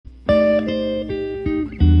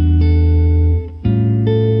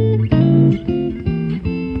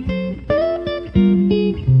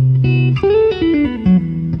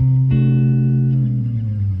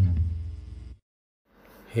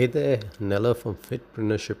Hey there, Nella from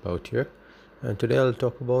Fitpreneurship out here, and today I'll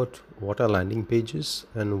talk about what are landing pages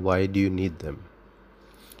and why do you need them.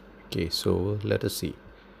 Okay, so let us see.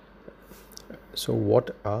 So,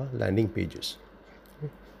 what are landing pages?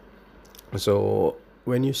 So,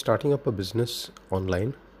 when you're starting up a business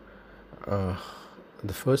online,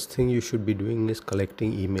 the first thing you should be doing is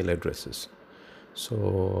collecting email addresses.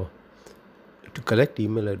 So, to collect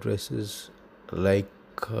email addresses, like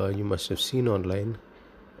you must have seen online,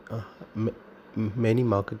 m- many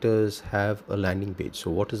marketers have a landing page.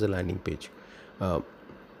 So what is a landing page? uh,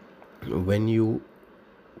 when you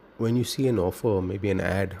when you see an offer, maybe an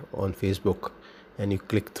ad on Facebook, and you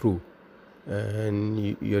click through,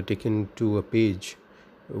 and you're taken to a page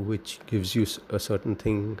which gives you a certain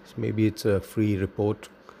thing. Maybe it's a free report,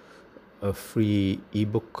 a free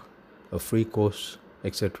ebook, a free course,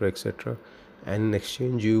 etc., etc., and in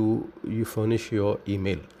exchange you furnish your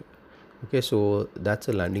email. Okay, so that's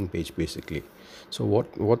a landing page basically. So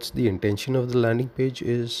what's the intention of the landing page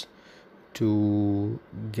is to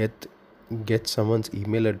get someone's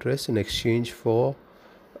email address in exchange for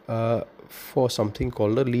something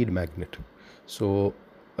called a lead magnet. So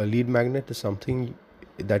a lead magnet is something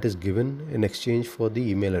that is given in exchange for the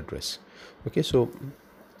email address. Okay, so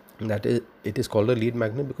that is, it is called a lead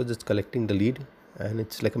magnet because it's collecting the lead, and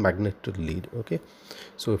it's like a magnet to the lead. Okay,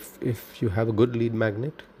 so if you have a good lead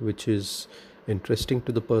magnet which is interesting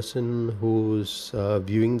to the person who's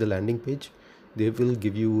viewing the landing page, they will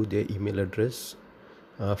give you their email address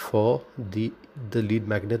for the lead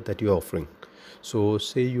magnet that you're offering. So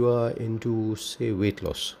say you are into, say, weight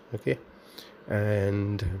loss. Okay,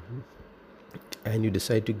 and and you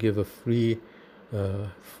decide to give a free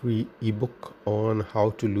ebook on how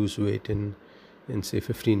to lose weight in say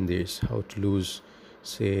 15 days, how to lose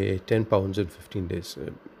say 10 pounds in 15 days.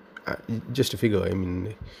 Just a figure, I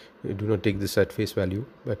mean, do not take this at face value,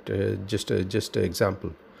 but just an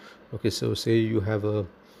example. Okay, so say you have a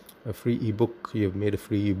free ebook, you've made a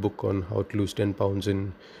free ebook on how to lose 10 pounds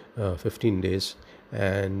in 15 days,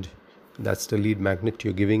 and that's the lead magnet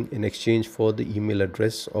you're giving in exchange for the email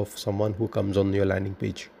address of someone who comes on your landing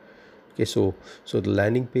page. Okay, so the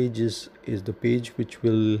landing page is the page which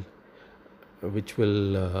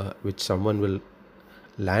someone will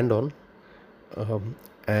land on,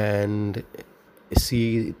 and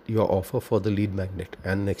see your offer for the lead magnet,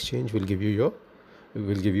 and in exchange will give you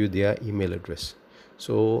their email address.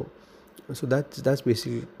 So so that's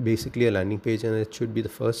basically a landing page, and it should be the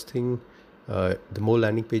first thing. The more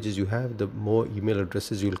landing pages you have, the more email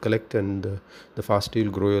addresses you'll collect, and the faster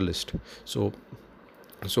you'll grow your list. So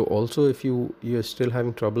also, if you're still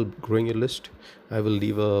having trouble growing your list, I will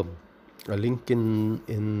leave a link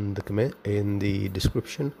in the comment in the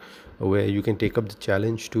description, where you can take up the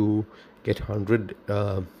challenge to get 100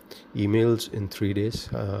 emails in 3 days,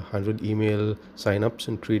 100 email signups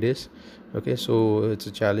in 3 days. Okay, so it's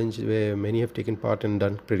a challenge where many have taken part and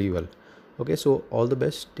done pretty well. Okay, so all the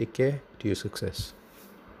best, take care, to your success.